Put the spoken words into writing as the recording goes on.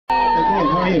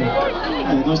How are you?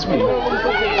 Hey, nice to meet you.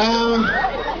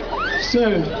 So,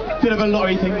 bit of a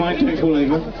lottery thing, Mike, don't fall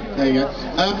over. There you go.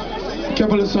 A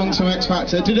couple of songs from X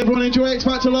Factor. Did everyone enjoy X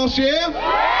Factor last year?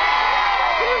 Right.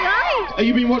 Have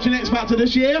you been watching X Factor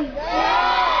this year?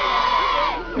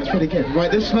 That's pretty good.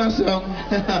 Right, this first song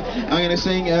I'm going to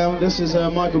sing, this is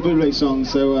Michael Bublé's song,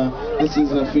 so this is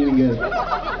Feeling Good.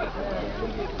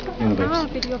 Ah,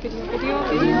 video.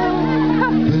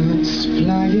 Birds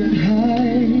flying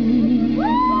high,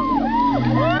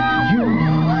 you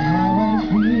know how I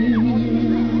feel.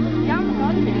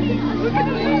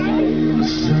 The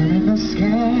sun in the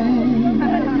sky,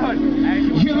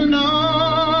 you know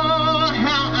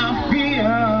how I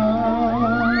feel.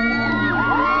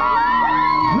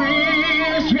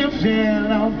 Breeze will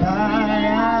fill on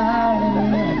by,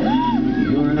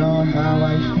 you know how I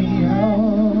feel.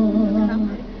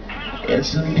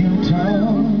 It's a new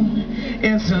dawn,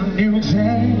 it's a new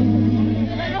day,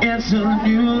 it's a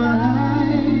new life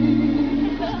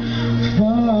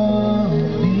for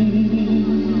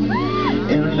me,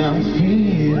 and I'm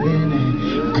feeling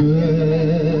good.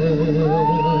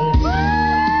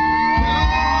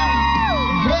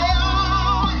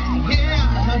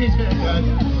 Yeah, he's feeling good.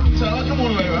 So I'll come all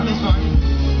the way around, it's fine.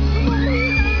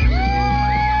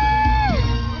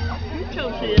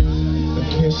 The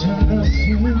fish in the sea,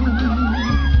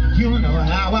 you know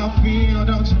how I feel,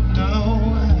 don't you know?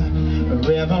 A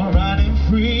river running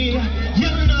free,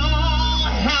 you know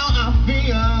how I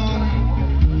feel.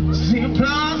 See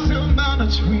blossom on the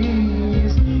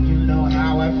trees, you know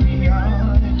how I feel.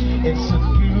 It's a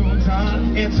new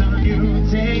dawn, it's a new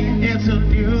day, it's a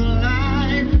new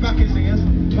life. If I can sing it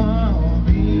for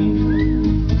me.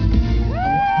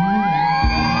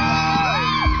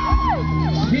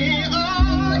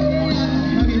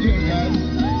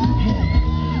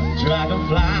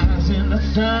 Dragonflies in the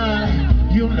sun,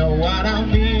 you know what I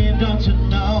mean, don't you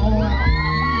know?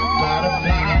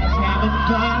 Butterflies having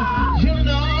fun, you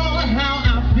know how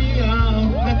I feel.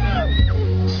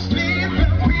 Sleep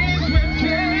in peace with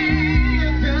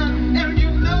Jesus, and you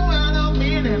know what I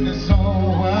mean. And this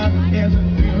whole world is a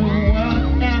new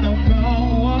world, and I'm going.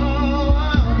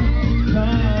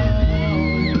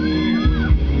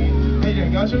 Hey there,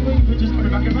 guys, we're just coming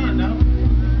back around now.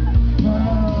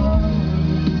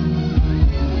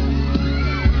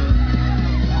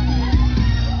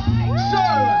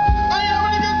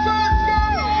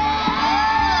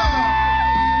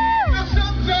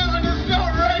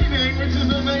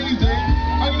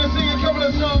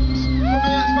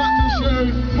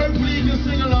 Hopefully you can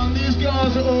sing along. These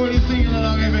guys are already singing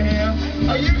along over here.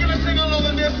 Are you going to sing along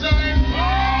on this time?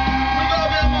 We've got a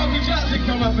bit of Michael Jackson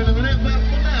come up in a minute, but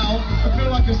for now, I feel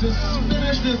like I should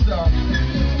finish this song.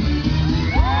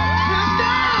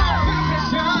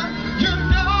 You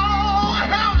know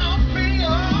how I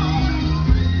feel.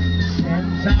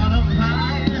 Since out of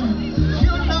mind,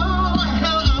 you know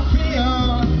how I feel.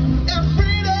 And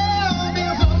freedom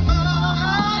is on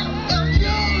mine, and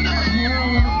you know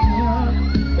how I feel.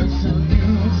 It's a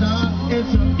new dawn,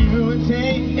 it's a new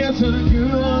day, it's a new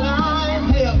life.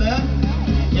 Hey up there.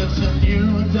 It's a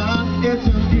new dawn, it's a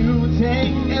new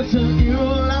day, it's a new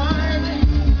life.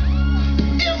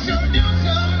 It's a new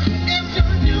dawn, it's a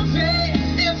new day,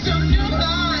 it's a new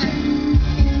life.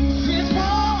 It's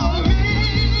for me,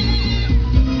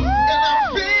 and I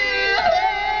feel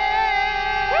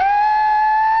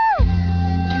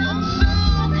I'm so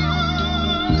good.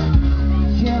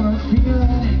 Yeah, I feel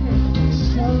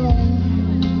so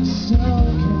good.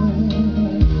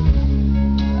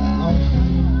 I'm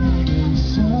feeling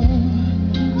so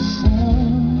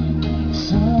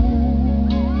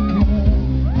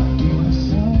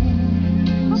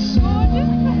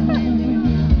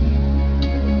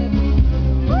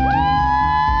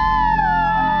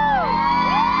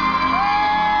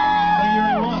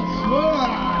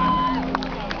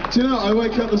Do you know, I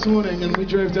woke up this morning and we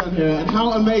drove down here, and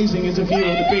how amazing is the view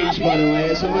of the beach, by the way.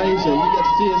 It's amazing. You get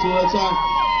to see us all the time.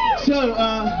 So,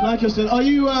 like I said, are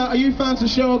you fans of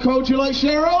Cheryl Cole? Do you like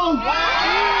Cheryl?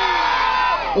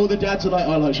 Yeah! All the dads are like,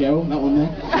 I like Cheryl, that one there.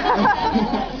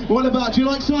 What about, do you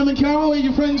like Simon Cowell? Are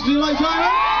your friends, do you like Simon?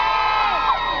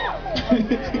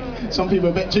 Some people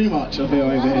a bit too much, I feel,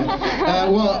 over here.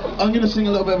 Well, I'm going to sing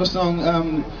a little bit of a song, a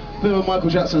bit of a Michael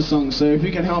Jackson song, so if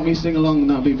you can help me sing along,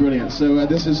 that'd be brilliant. So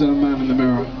this is Man in the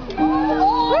Mirror.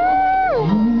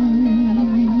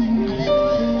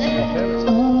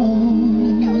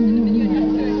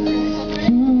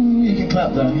 You can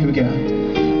clap though, here we go.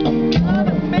 I'm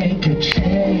gonna make a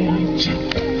change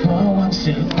for once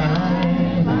in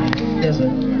my life. There's a,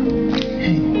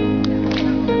 hey.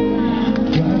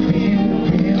 Gonna feel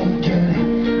real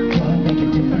good, gonna make a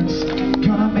difference,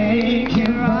 gonna make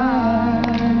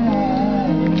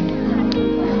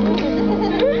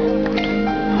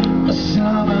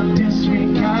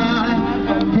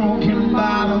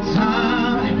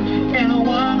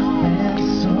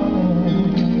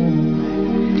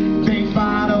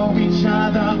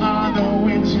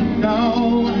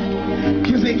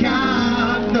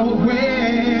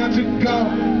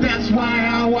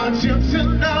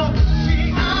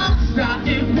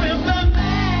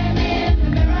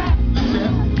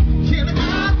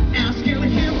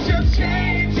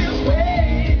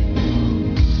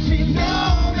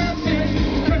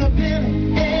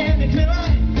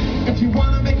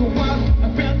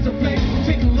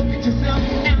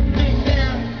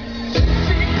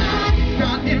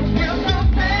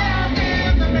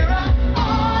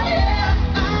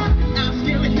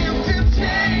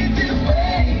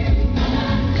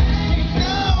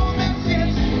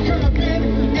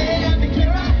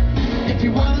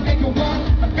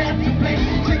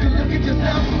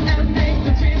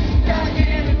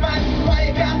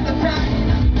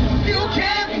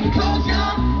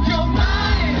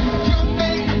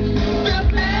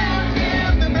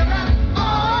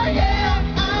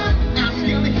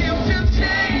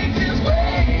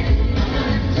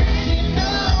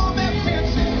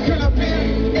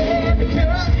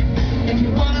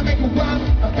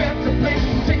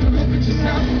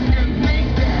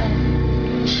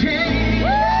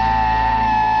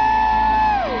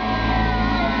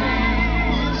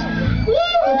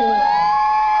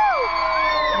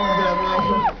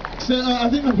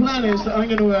plan is that I'm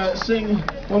going to sing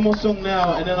one more song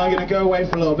now, and then I'm going to go away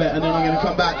for a little bit, and then I'm going to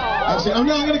come back and sing. Oh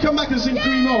no, I'm going to come back and sing 3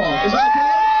 more. Is that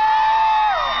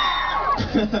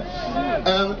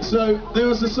okay? So there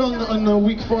was a song on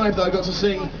week 5 that I got to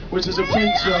sing, which is a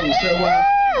Prince song. So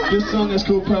this song is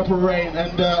called Purple Rain,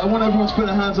 and I want everyone to put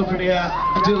their hands up in the air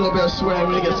and do a little bit of swearing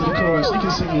when it gets to the chorus. You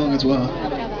can sing along as well.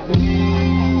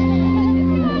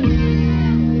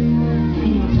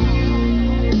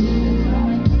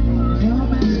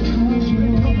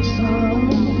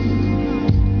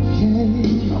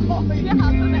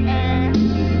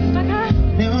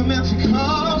 Never meant to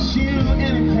cause you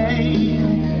any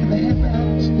pain.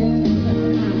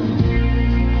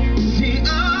 See,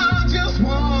 I just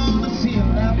wanna see you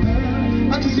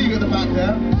laughing. I can see you in the back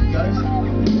there, guys. I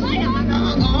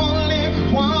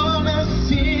only wanna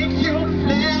see you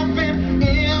laughing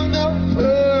in the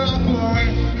purple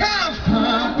rain. Have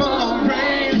purple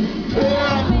rain,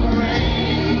 purple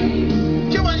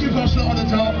rain. Come on, you guys, on the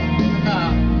top.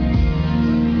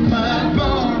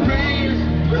 Purple rain,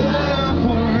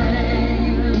 purple rain.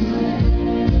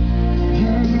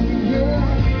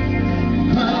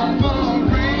 Purple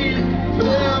rain,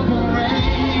 purple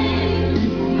rain.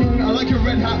 I like your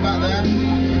red hat back there.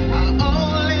 I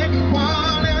only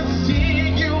wanna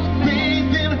see you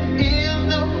breathing in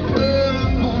the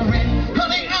purple rain.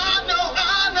 Honey, I know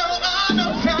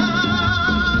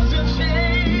times have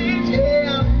changed,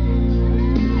 yeah.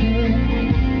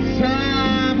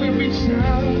 Time we reach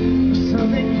out for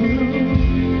something new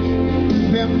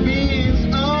that means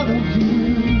all of you.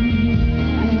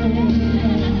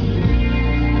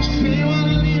 See one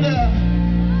leader,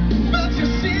 but you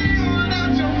see one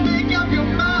out to make up your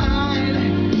mind.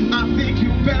 I think you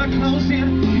better close in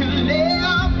and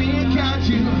let me guide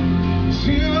you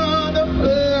to the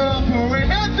purple rain.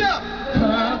 Hands up!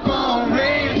 Purple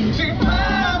rain, see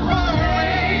purple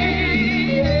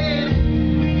rain. Yeah.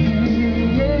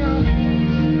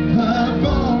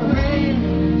 Purple rain,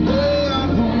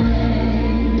 purple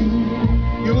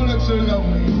rain. You all look so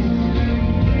lovely.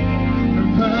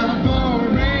 Purple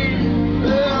rain,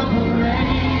 purple rain.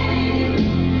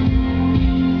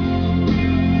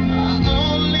 I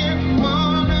only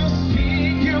wanna see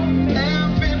you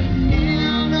laughing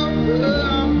in the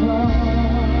purple.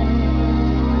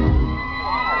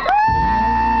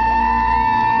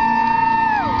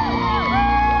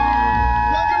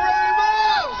 Thank you very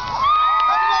much.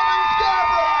 I'm loving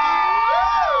Scarborough.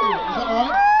 Is that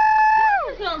alright? That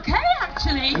was okay,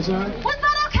 actually. Is that alright? Was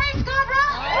that okay,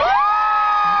 Scarborough?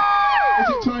 Is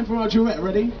it time for our duet?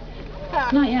 Ready?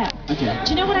 Not yet. Okay.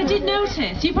 Do you know what I did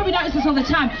notice? You probably notice this all the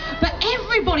time, but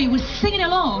everybody was singing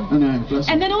along. I know, bless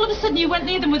And them. then all of a sudden you went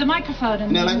near them with a microphone and...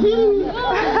 And they're like, woo!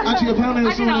 Oh. Actually, apparently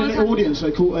there's I don't know, someone in the audience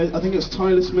so called, I think it's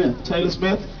Tyler Smith. Taylor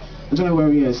Smith? I don't know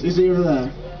where he is. He's over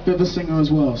there. Bit of a singer as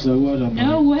well, so well done.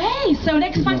 No mate. way! So an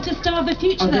X Factor star of the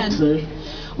future I then? think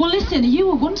so. Well listen, you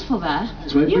were wonderful there.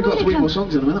 So we've got 3 more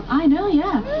songs in a minute. I know,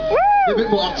 yeah. They're a bit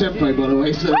more up-tempo, by the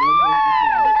way, so...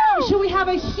 Now shall we have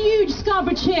a huge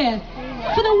Scarborough cheer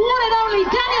for the one and only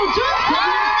Danyl Johnson?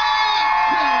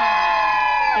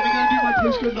 I'm going to do my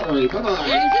postcode lottery. Bye-bye.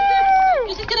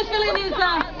 He's just going to fill in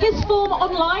his form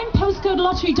online,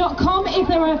 postcodelottery.com, if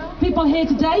there are people here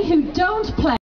today who don't play.